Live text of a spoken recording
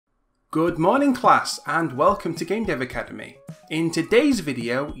Good morning class and welcome to Game Dev Academy. In today's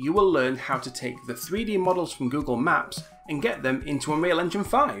video you will learn how to take the 3D models from Google Maps and get them into Unreal Engine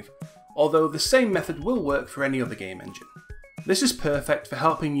 5, although the same method will work for any other game engine. This is perfect for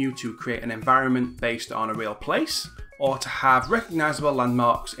helping you to create an environment based on a real place, or to have recognisable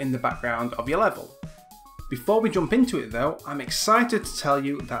landmarks in the background of your level. Before we jump into it though, I'm excited to tell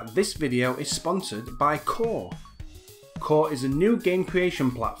you that this video is sponsored by Core. Core is a new game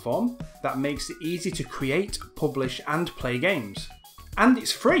creation platform that makes it easy to create, publish and play games. And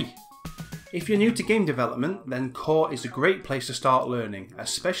it's free! If you're new to game development, then Core is a great place to start learning,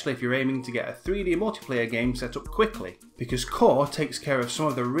 especially if you're aiming to get a 3D multiplayer game set up quickly, because Core takes care of some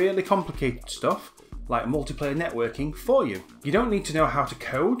of the really complicated stuff, like multiplayer networking, for you. You don't need to know how to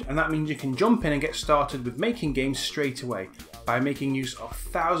code, and that means you can jump in and get started with making games straight away, by making use of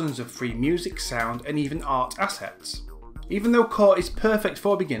thousands of free music, sound and even art assets. Even though Core is perfect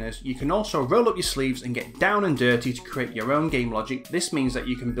for beginners, you can also roll up your sleeves and get down and dirty to create your own game logic. This means that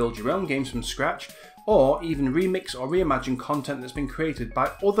you can build your own games from scratch, or even remix or reimagine content that's been created by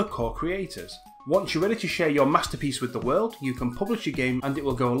other Core creators. Once you're ready to share your masterpiece with the world, you can publish your game and it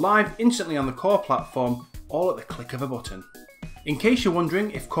will go live instantly on the Core platform, all at the click of a button. In case you're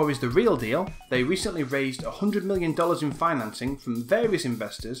wondering if Core is the real deal, they recently raised $100 million in financing from various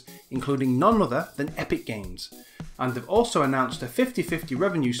investors, including none other than Epic Games. And they've also announced a 50-50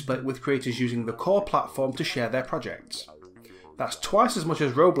 revenue split with creators using the Core platform to share their projects. That's twice as much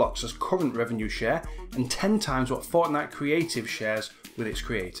as Roblox's current revenue share and 10 times what Fortnite Creative shares with its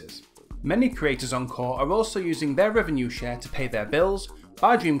creators. Many creators on Core are also using their revenue share to pay their bills,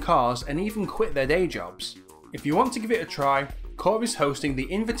 buy dream cars and even quit their day jobs. If you want to give it a try, Core is hosting the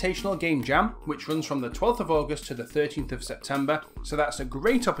Invitational Game Jam, which runs from the 12th of August to the 13th of September, so that's a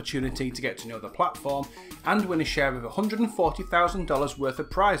great opportunity to get to know the platform and win a share of $140,000 worth of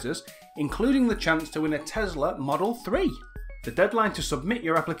prizes, including the chance to win a Tesla Model 3. The deadline to submit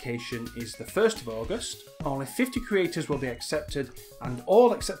your application is the 1st of August, only 50 creators will be accepted, and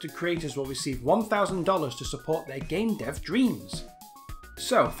all accepted creators will receive $1,000 to support their game dev dreams.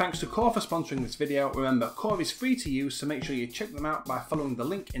 So, thanks to Core for sponsoring this video. Remember, Core is free to use, so make sure you check them out by following the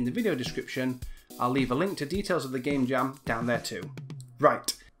link in the video description. I'll leave a link to details of the game jam down there too.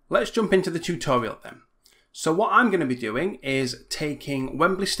 Right, let's jump into the tutorial then. So what I'm going to be doing is taking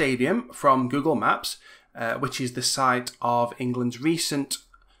Wembley Stadium from Google Maps, which is the site of England's recent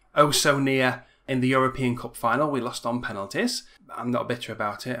oh so near in the European Cup final. We lost on penalties. I'm not bitter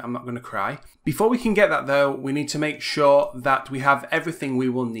about it, I'm not going to cry. Before we can get that though, we need to make sure that we have everything we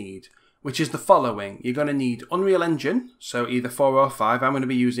will need, which is the following. You're going to need Unreal Engine, so either 4 or 5, I'm going to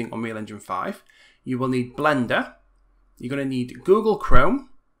be using Unreal Engine 5. You will need Blender, you're going to need Google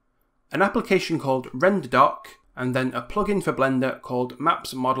Chrome, an application called RenderDoc, and then a plugin for Blender called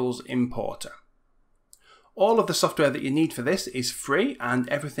Maps Models Importer. All of the software that you need for this is free and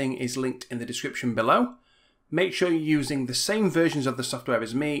everything is linked in the description below. Make sure you're using the same versions of the software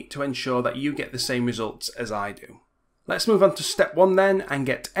as me to ensure that you get the same results as I do. Let's move on to step 1 then and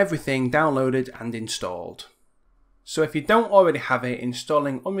get everything downloaded and installed. So if you don't already have it,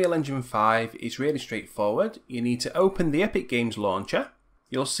 installing Unreal Engine 5 is really straightforward. You need to open the Epic Games launcher.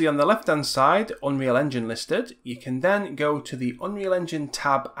 You'll see on the left hand side Unreal Engine listed. You can then go to the Unreal Engine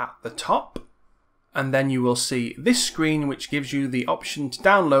tab at the top. And then you will see this screen which gives you the option to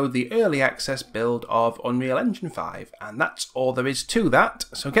download the early access build of Unreal Engine 5, and that's all there is to that.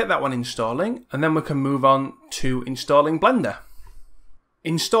 So get that one installing and then we can move on to installing Blender.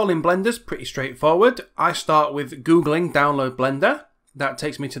 Installing Blender's pretty straightforward. I start with googling download Blender. That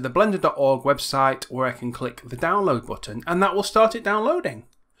takes me to the blender.org website where I can click the download button and that will start it downloading.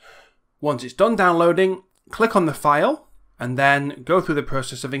 Once it's done downloading, click on the file and then go through the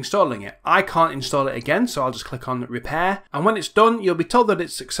process of installing it. I can't install it again, so I'll just click on repair. And when it's done, you'll be told that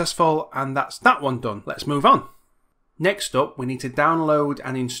it's successful, and that's that one done. Let's move on. Next up, we need to download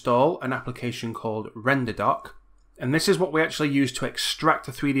and install an application called RenderDoc. And this is what we actually use to extract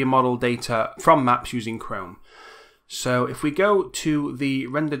the 3D model data from maps using Chrome. So if we go to the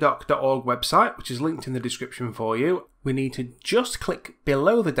renderdoc.org website, which is linked in the description for you, we need to just click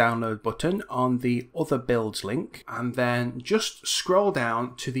below the download button on the other builds link and then just scroll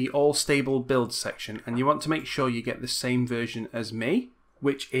down to the all stable builds section, and you want to make sure you get the same version as me,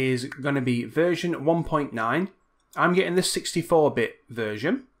 which is going to be version 1.9. I'm getting the 64-bit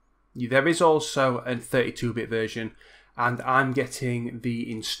version. There is also a 32-bit version, and I'm getting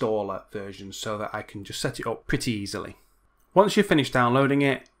the installer version so that I can just set it up pretty easily. Once you've finished downloading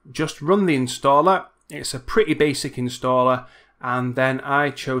it, just run the installer. It's a pretty basic installer, and then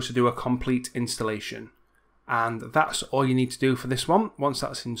I chose to do a complete installation. And that's all you need to do for this one. Once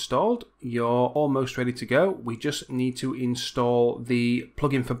that's installed, you're almost ready to go. We just need to install the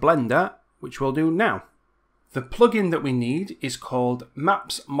plugin for Blender, which we'll do now. The plugin that we need is called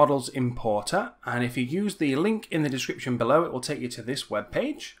Maps Models Importer, and if you use the link in the description below, it will take you to this web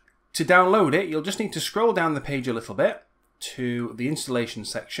page. To download it, you'll just need to scroll down the page a little bit to the installation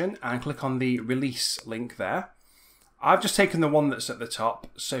section and click on the release link there. I've just taken the one that's at the top,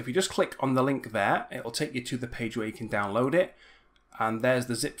 so if you just click on the link there, it'll take you to the page where you can download it, and there's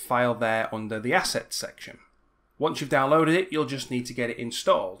the zip file there under the assets section. Once you've downloaded it, you'll just need to get it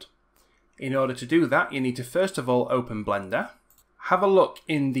installed. In order to do that, you need to first of all open Blender, have a look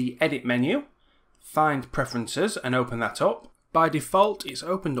in the edit menu, find preferences and open that up. By default, it's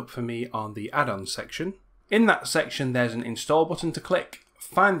opened up for me on the add-ons section. In that section, there's an install button to click,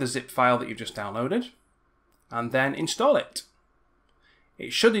 find the zip file that you've just downloaded, and then install it.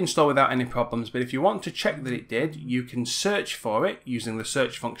 It should install without any problems, but if you want to check that it did, you can search for it using the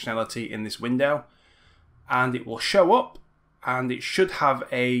search functionality in this window, and it will show up, and it should have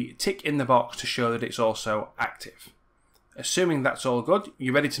a tick in the box to show that it's also active. Assuming that's all good,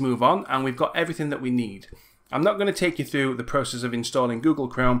 you're ready to move on, and we've got everything that we need. I'm not going to take you through the process of installing Google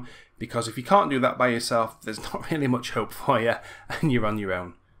Chrome, because if you can't do that by yourself, there's not really much hope for you, and you're on your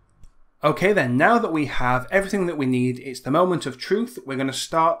own. Okay then, now that we have everything that we need, it's the moment of truth. We're going to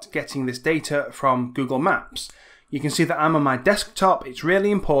start getting this data from Google Maps. You can see that I'm on my desktop. It's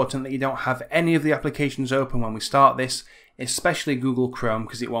really important that you don't have any of the applications open when we start this, especially Google Chrome,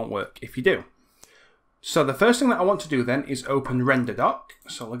 because it won't work if you do. So the first thing that I want to do then is open RenderDoc.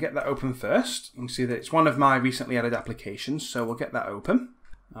 So we'll get that open first. You can see that it's one of my recently added applications, so we'll get that open.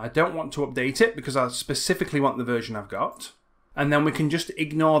 I don't want to update it because I specifically want the version I've got. And then we can just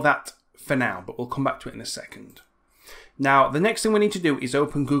ignore that for now, but we'll come back to it in a second. Now, the next thing we need to do is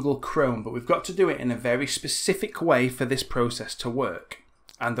open Google Chrome, but we've got to do it in a very specific way for this process to work.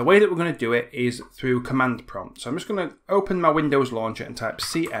 And the way that we're going to do it is through command prompt. So I'm just going to open my Windows launcher and type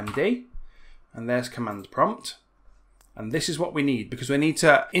cmd, and there's command prompt. And this is what we need, because we need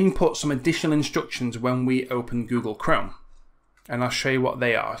to input some additional instructions when we open Google Chrome. And I'll show you what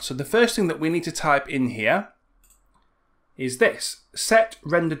they are. So the first thing that we need to type in here is this, set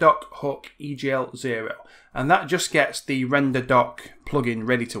RenderDoc hook EGL0, and that just gets the RenderDoc plugin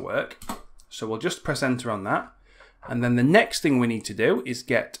ready to work. So we'll just press enter on that, and then the next thing we need to do is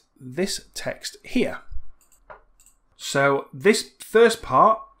get this text here. So this first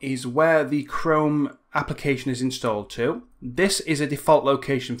part is where the Chrome application is installed to. This is a default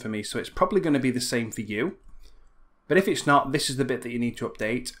location for me, so it's probably going to be the same for you. But if it's not, this is the bit that you need to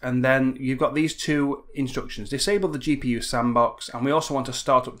update. And then you've got these two instructions. Disable the GPU-sandbox, and we also want a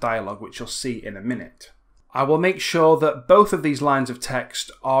startup-dialog, which you'll see in a minute. I will make sure that both of these lines of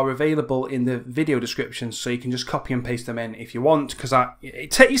text are available in the video description, so you can just copy and paste them in if you want, because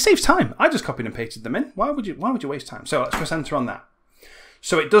it saves time. I just copied and pasted them in. Why would you waste time? So let's press enter on that.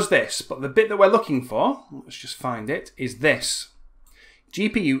 So it does this, but the bit that we're looking for, let's just find it, is this.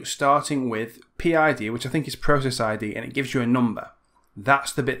 GPU starting with PID, which I think is process ID, and it gives you a number.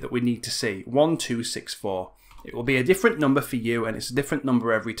 That's the bit that we need to see, 1264. It will be a different number for you, and it's a different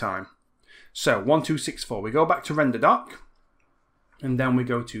number every time. So 1264, we go back to RenderDoc, and then we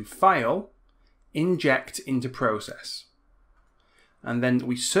go to File, Inject into Process. And then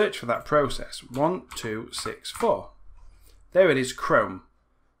we search for that process, 1264. There it is, Chrome.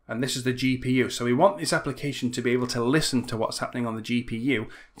 And this is the GPU. So we want this application to be able to listen to what's happening on the GPU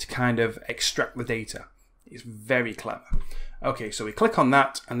to kind of extract the data. It's very clever. Okay, so we click on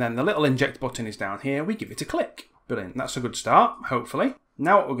that, and then the little inject button is down here. We give it a click. Brilliant. That's a good start, hopefully.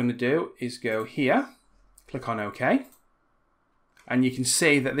 Now what we're going to do is go here, click on OK. And you can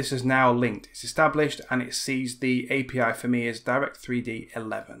see that this is now linked. It's established, and it sees the API for me as Direct3D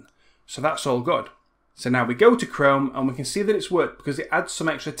 11. So that's all good. So now we go to Chrome, and we can see that it's worked because it adds some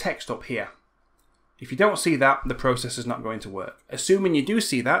extra text up here. If you don't see that, the process is not going to work. Assuming you do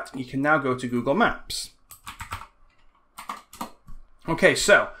see that, you can now go to Google Maps. Okay,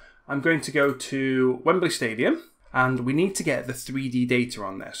 so I'm going to go to Wembley Stadium, and we need to get the 3D data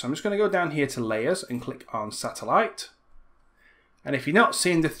on there. So I'm just going to go down here to Layers and click on Satellite. And if you're not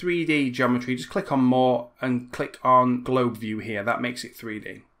seeing the 3D geometry, just click on More and click on Globe View here. That makes it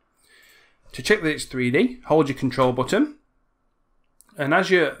 3D. To check that it's 3D, hold your control button. And as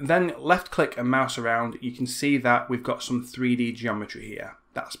you then left click and mouse around, you can see that we've got some 3D geometry here.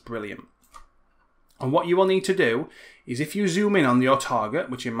 That's brilliant. And what you will need to do is if you zoom in on your target,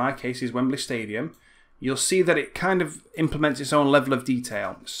 which in my case is Wembley Stadium, you'll see that it kind of implements its own level of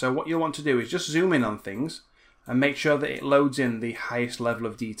detail. So what you'll want to do is just zoom in on things and make sure that it loads in the highest level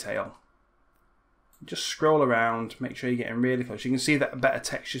of detail. just scroll around, make sure you're getting really close. You can see that better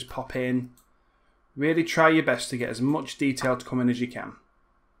textures pop in. Really try your best to get as much detail to come in as you can.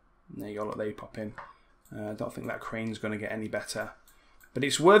 There you go, look, there you pop in. I don't think that crane's going to get any better. But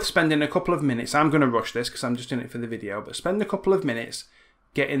it's worth spending a couple of minutes. I'm going to rush this because I'm just doing it for the video. But spend a couple of minutes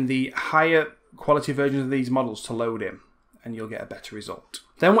getting the higher quality versions of these models to load in, and you'll get a better result.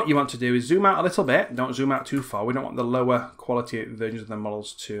 Then what you want to do is zoom out a little bit. Don't zoom out too far. We don't want the lower quality versions of the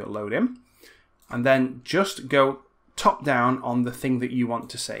models to load in. And then just go top down on the thing that you want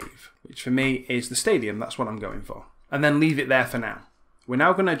to save, which for me is the stadium. That's what I'm going for. And then leave it there for now. We're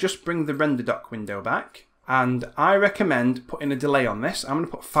now going to just bring the render doc window back. And I recommend putting a delay on this. I'm going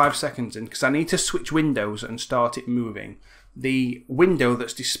to put 5 seconds in because I need to switch windows and start it moving. The window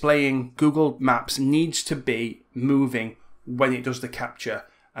that's displaying Google Maps needs to be moving when it does the capture,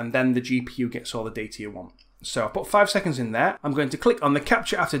 and then the GPU gets all the data you want. So I'll put 5 seconds in there. I'm going to click on the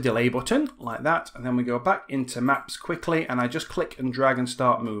capture after delay button like that, and then we go back into Maps quickly, and I just click and drag and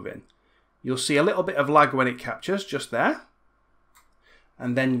start moving. You'll see a little bit of lag when it captures just there.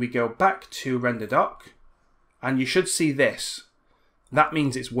 And then we go back to render doc. And you should see this. That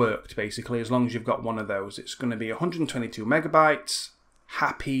means it's worked, basically, as long as you've got one of those. It's going to be 122 megabytes.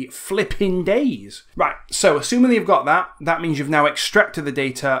 Happy flipping days. Right, so assuming you've got that, that means you've now extracted the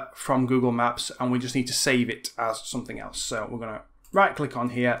data from Google Maps, and we just need to save it as something else. So we're going to right click on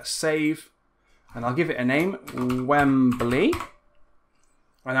here, save, and I'll give it a name, Wembley.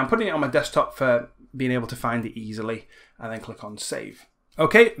 And I'm putting it on my desktop for being able to find it easily, and then click on save.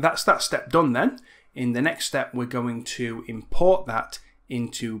 Okay, that's that step done then. In the next step, we're going to import that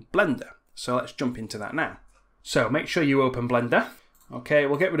into Blender. So let's jump into that now. So make sure you open Blender. Okay,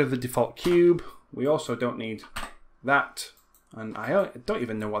 we'll get rid of the default cube. We also don't need that. And I don't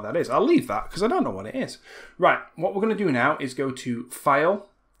even know what that is. I'll leave that because I don't know what it is. Right, what we're going to do now is go to File,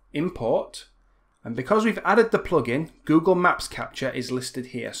 Import. And because we've added the plugin, Google Maps Capture is listed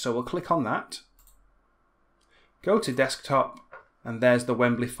here. So we'll click on that. Go to Desktop. And there's the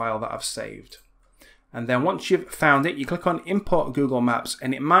Wembley file that I've saved. And then once you've found it, you click on Import Google Maps,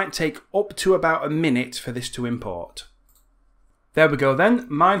 and it might take up to about a minute for this to import. There we go then.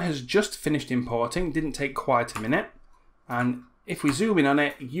 Mine has just finished importing. Didn't take quite a minute. And if we zoom in on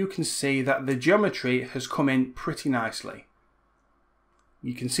it, you can see that the geometry has come in pretty nicely.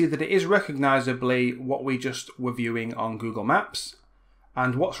 You can see that it is recognizably what we just were viewing on Google Maps.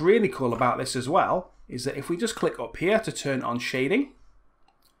 And what's really cool about this as well is that if we just click up here to turn on shading,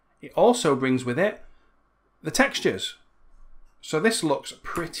 it also brings with it the textures. So this looks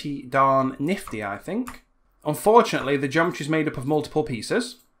pretty darn nifty, I think. Unfortunately, the geometry is made up of multiple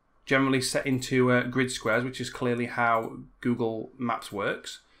pieces, generally set into grid squares, which is clearly how Google Maps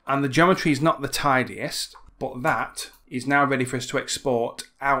works. And the geometry is not the tidiest, but that is now ready for us to export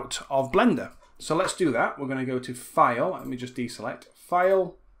out of Blender. So let's do that. We're going to go to File, let me just deselect,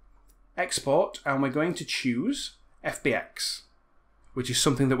 File, Export, and we're going to choose FBX, which is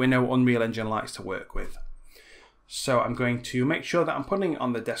something that we know Unreal Engine likes to work with. So I'm going to make sure that I'm putting it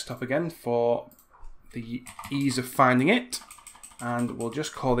on the desktop again for the ease of finding it. And we'll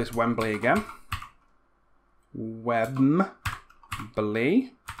just call this Wembley again. Wembley.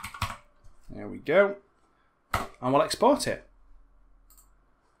 There we go. And we'll export it.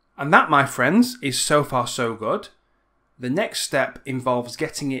 And that, my friends, is so far so good. The next step involves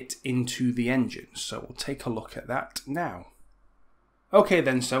getting it into the engine. So we'll take a look at that now. Okay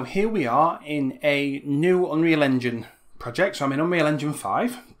then, so here we are in a new Unreal Engine project. So I'm in Unreal Engine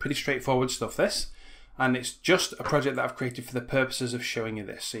 5. Pretty straightforward stuff, this. And it's just a project that I've created for the purposes of showing you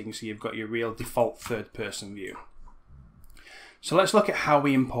this. So you can see you've got your real default third-person view. So let's look at how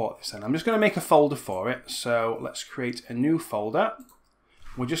we import this then. I'm just going to make a folder for it. So let's create a new folder.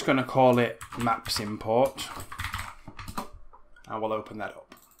 We're just going to call it Maps Import. And we'll open that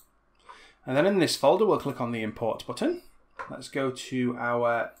up. And then in this folder, we'll click on the Import button. Let's go to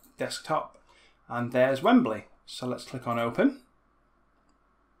our desktop. And there's Wembley. So let's click on Open.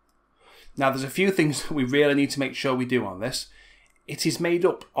 Now there's a few things that we really need to make sure we do on this. It is made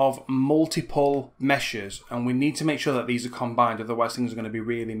up of multiple meshes, and we need to make sure that these are combined, otherwise things are going to be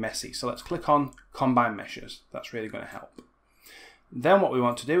really messy. So let's click on Combine Meshes. That's really going to help. Then what we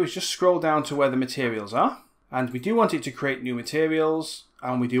want to do is just scroll down to where the materials are, and we do want it to create new materials,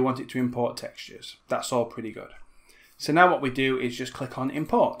 and we do want it to import textures. That's all pretty good. So now what we do is just click on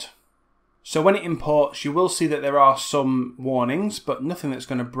Import. So when it imports, you will see that there are some warnings, but nothing that's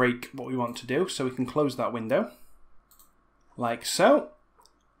going to break what we want to do. So we can close that window, like so.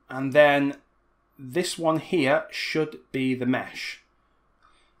 And then this one here should be the mesh.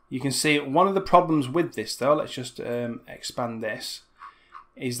 You can see one of the problems with this though, let's just expand this,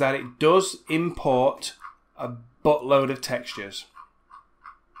 is that it does import a buttload of textures,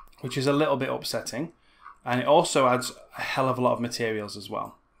 which is a little bit upsetting, and it also adds a hell of a lot of materials as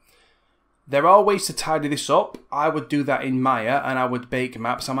well. There are ways to tidy this up. I would do that in Maya, and I would bake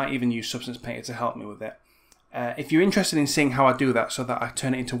maps. I might even use Substance Painter to help me with it. If you're interested in seeing how I do that so that I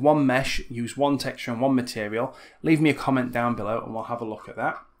turn it into one mesh, use one texture and one material, leave me a comment down below and we'll have a look at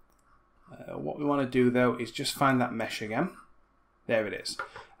that. What we want to do though is just find that mesh again. There it is.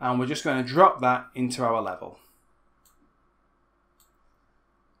 And we're just going to drop that into our level.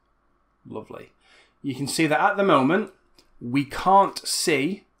 Lovely. You can see that at the moment we can't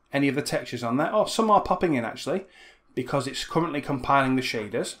see any of the textures on there. Oh, some are popping in actually because it's currently compiling the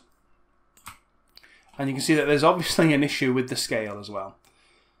shaders. And you can see that there's obviously an issue with the scale as well.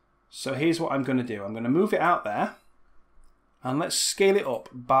 So here's what I'm going to do. I'm going to move it out there and let's scale it up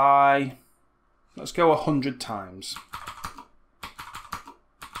by, let's go 100 times.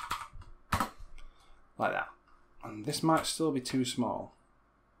 Like that. And this might still be too small.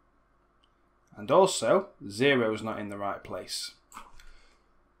 And also, 0 is not in the right place.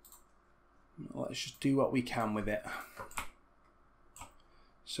 Let's just do what we can with it.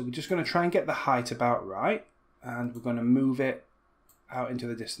 So we're just going to try and get the height about right, and we're going to move it out into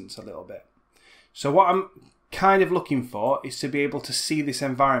the distance a little bit. So what I'm kind of looking for is to be able to see this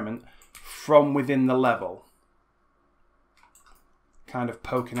environment from within the level, kind of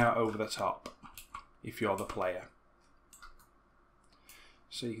poking out over the top if you're the player.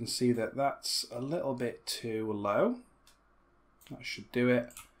 So you can see that that's a little bit too low. That should do it.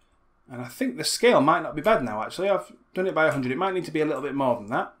 And I think the scale might not be bad now actually. I've done it by 100. It might need to be a little bit more than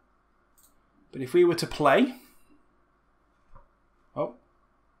that. But if we were to play... Oh.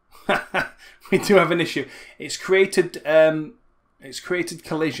 We do have an issue. It's created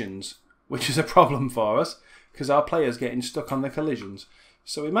collisions, which is a problem for us because our player's getting stuck on the collisions.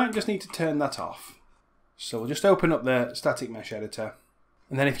 So we might just need to turn that off. So we'll just open up the static mesh editor.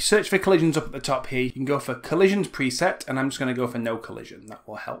 And then if you search for collisions up at the top here, you can go for collisions preset, and I'm just going to go for no collision. That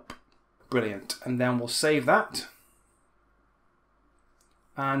will help. Brilliant. And then we'll save that.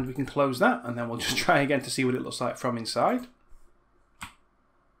 And we can close that, and then we'll just try again to see what it looks like from inside.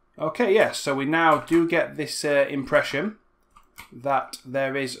 Okay, yes, so we now do get this impression that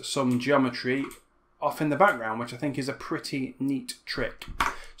there is some geometry off in the background, which I think is a pretty neat trick.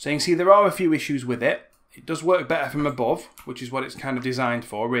 So you can see there are a few issues with it. It does work better from above, which is what it's kind of designed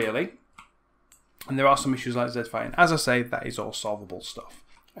for, really. And there are some issues like Z-Fi, and as I say, that is all solvable stuff.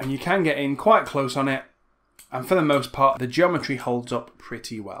 And you can get in quite close on it, and for the most part, the geometry holds up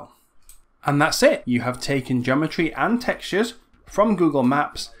pretty well. And that's it. You have taken geometry and textures from Google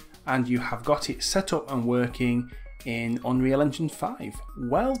Maps, and you have got it set up and working in Unreal Engine 5.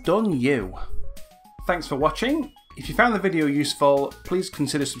 Well done, you. Thanks for watching. If you found the video useful, please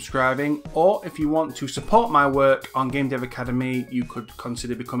consider subscribing, or if you want to support my work on Game Dev Academy, you could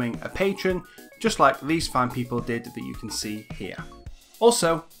consider becoming a patron, just like these fine people did that you can see here.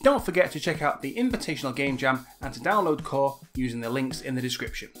 Also, don't forget to check out the Invitational Game Jam and to download Core using the links in the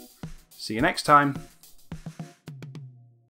description. See you next time.